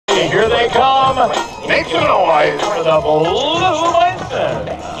here they come. Make some noise for the Blue Bison.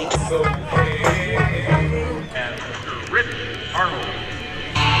 And Mr. Rich Arnold.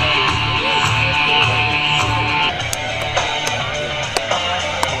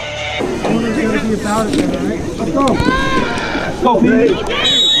 About it, right? Let's go. Let's go, Pete.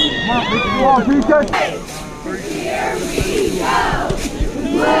 Come on, Pete.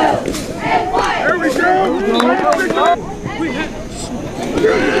 Here we go. Blue and white. Here we go. Here we go.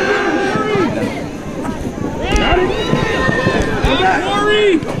 Got it.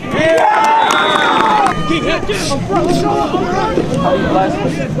 Yeah! Get him.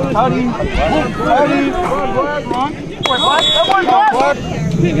 How do you?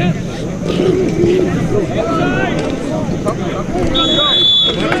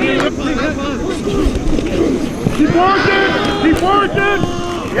 Keep working! Keep working!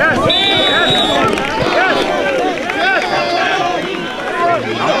 Yes! Yes! Yes! Yes!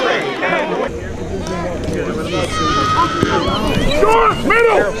 Short!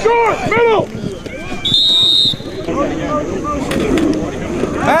 Middle! Short! Middle!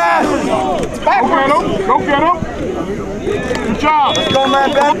 Pass! Go get him! Go get him! Good job! Let's go, man,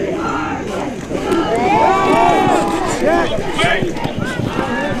 Ben!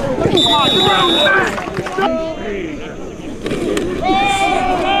 Come on,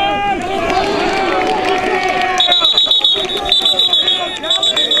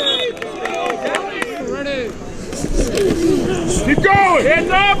 keep going!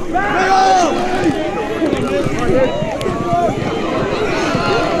 Hands up!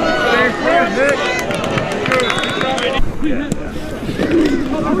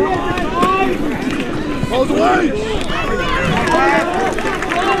 Hold the way! Hit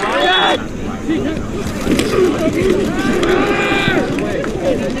him.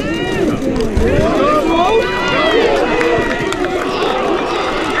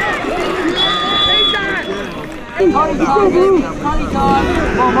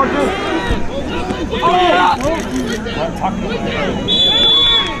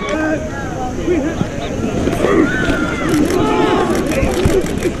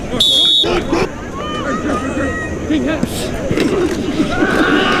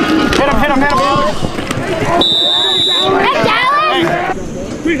 Hey,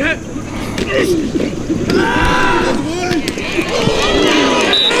 Dallas! Quick hit!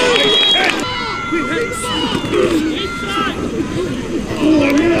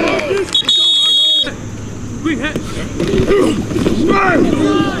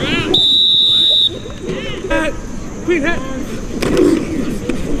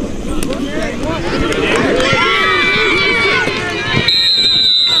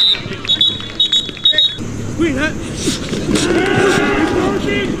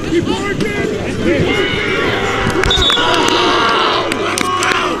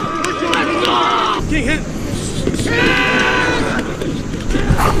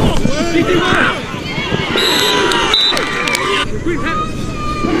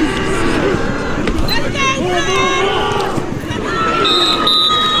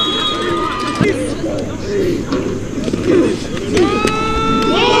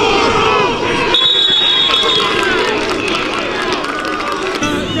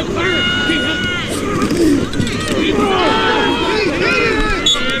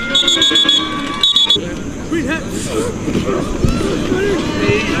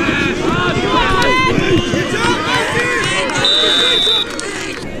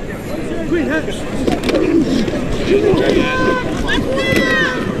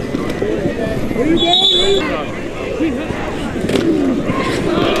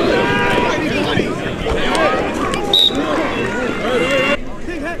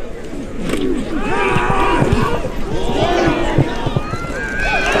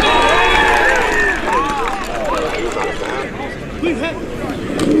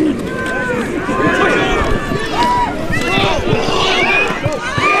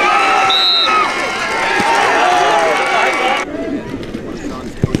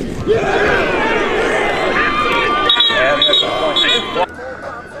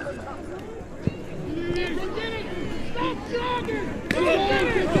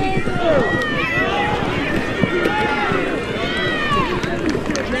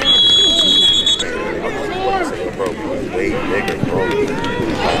 Way bigger, bro.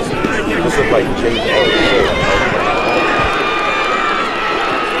 This looks like Jay.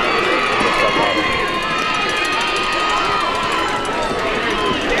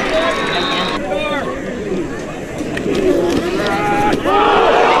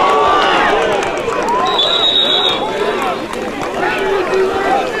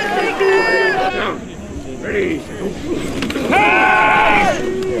 Ready?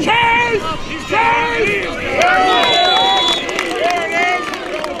 Hey!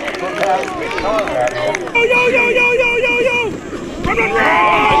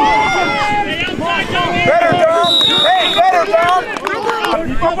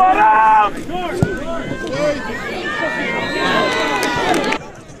 Come on out!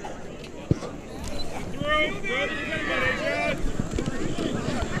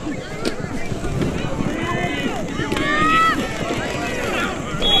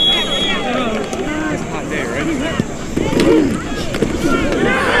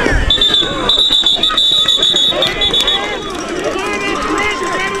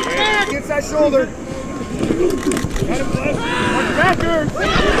 Against that shoulder. Backer.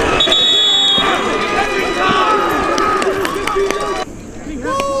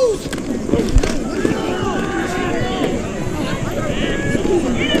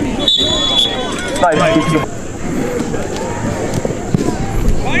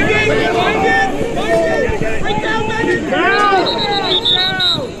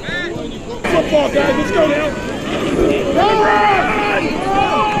 Football, guys, let's go now.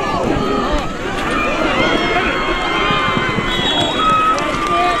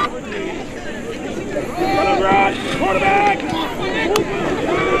 Quarterback!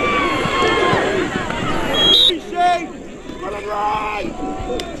 Run and run!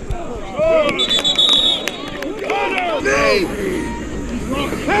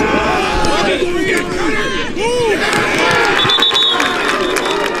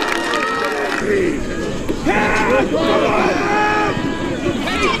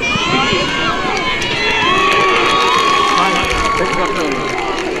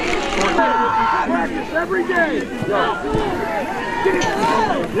 Practice every day.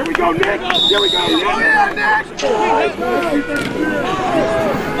 Here we go, Nick. Here we go. Yeah, Nick.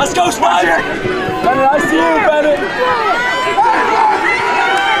 Let's go, Spider! Bennett, I see you, Bennett!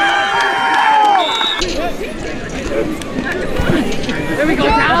 There we go,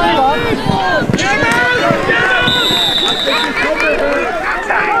 Tyler!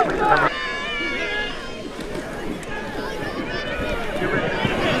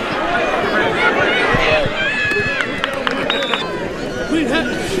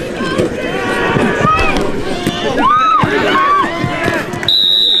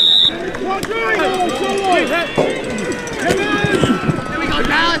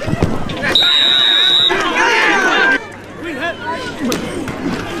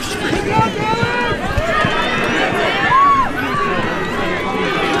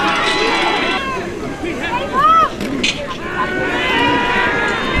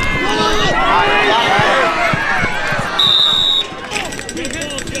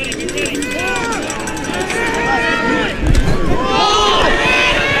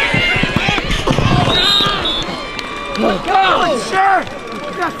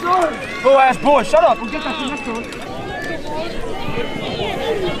 Go ass boy, shut up. We'll get that to next one.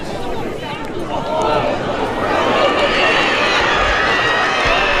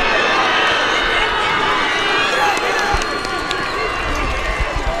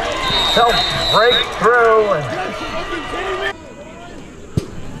 Help break through and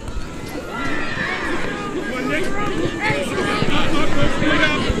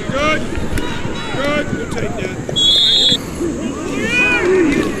Good. Good. We'll take that.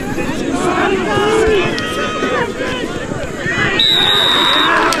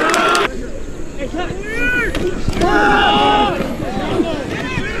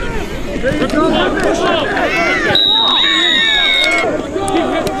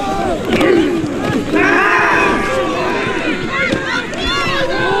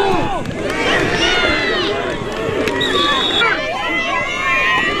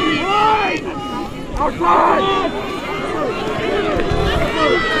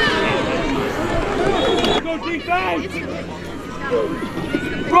 Go defense!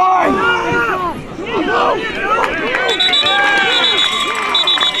 Right!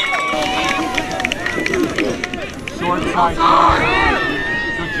 Short side.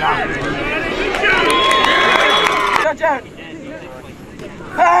 Good job. Touchdown!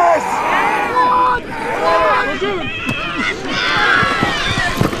 Pass!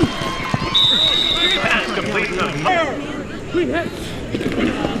 complete them. Clean hit.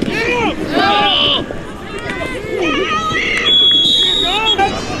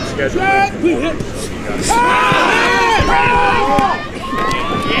 Clean hit.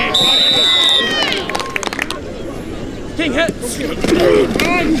 King hit.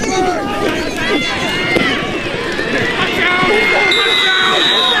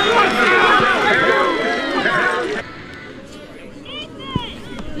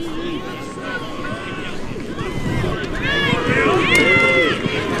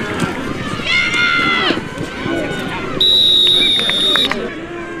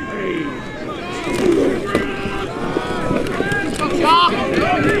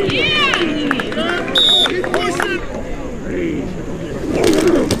 Keep pushing.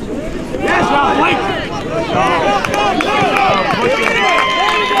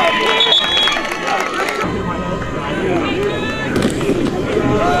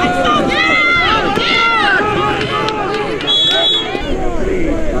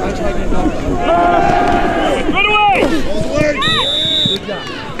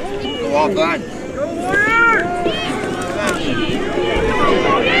 Well done. Go Warriors!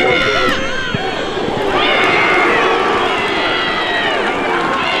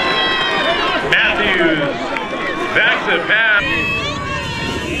 Matthews backs it pass.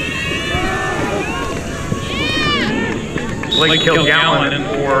 Blake Kilgallen in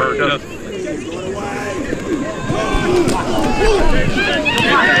for just.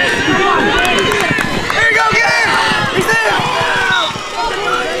 There you go, get him! He's in!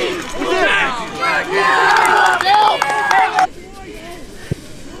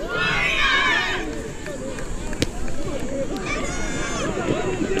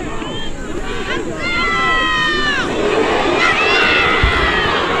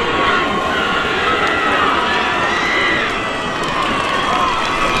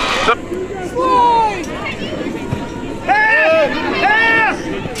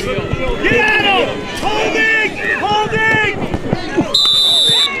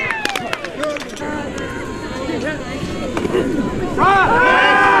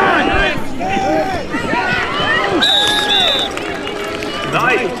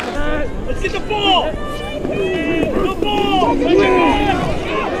 Let's get the ball! The ball!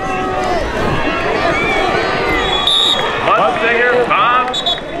 Munsinger, Tom.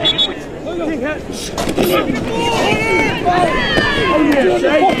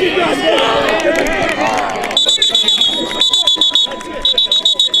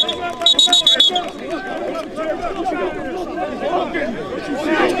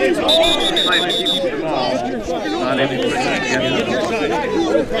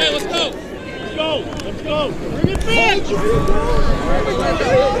 Hey, let's go! Let's go! Let's go! Bring it back!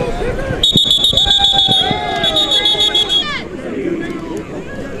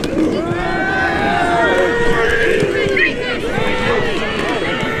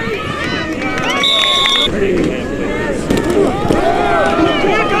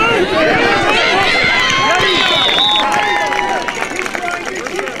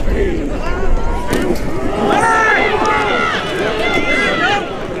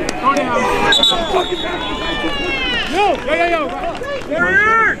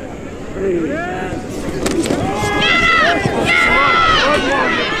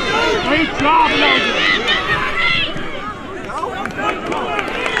 Great job, Logan!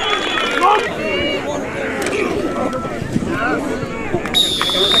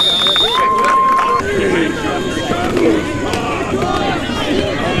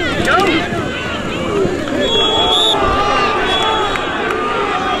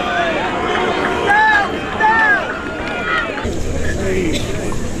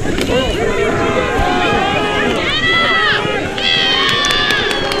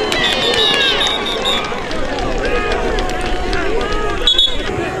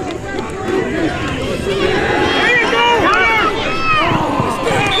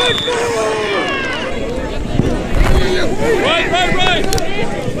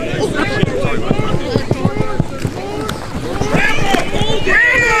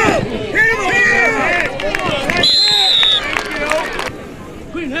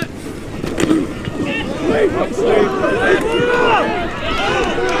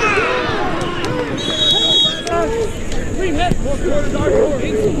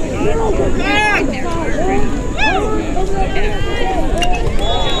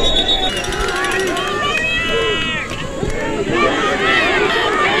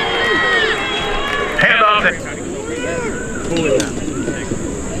 Hand off it.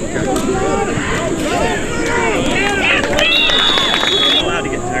 Allowed to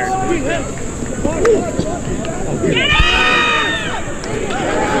get tired.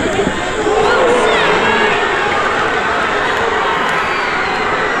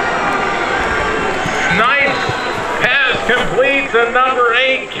 Nice pass complete to number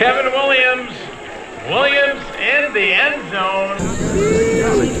 8, Kevin Williams. Williams in the end zone.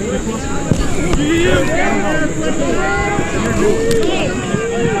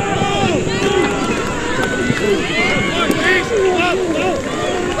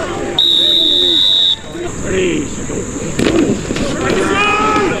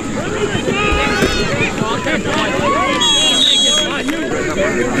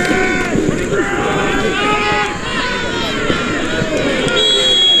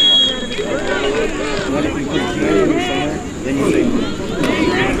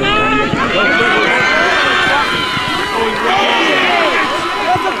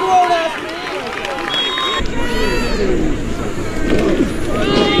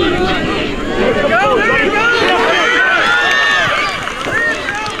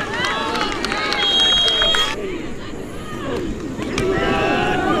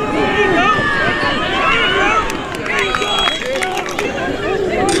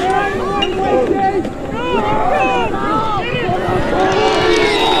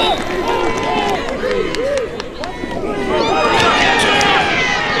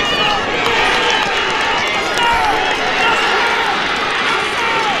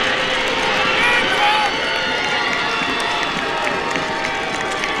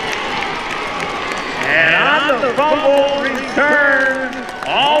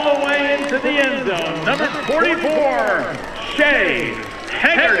 the end zone, number 44, Shay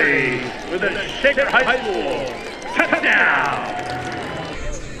Haggerty with the Shaker High School. Touchdown!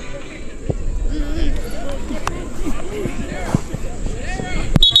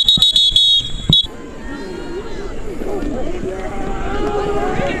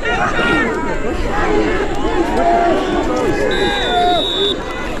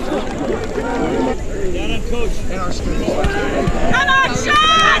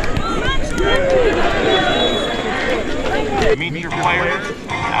 Meet your players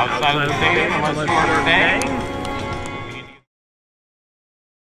outside of the stadium unless you are staying.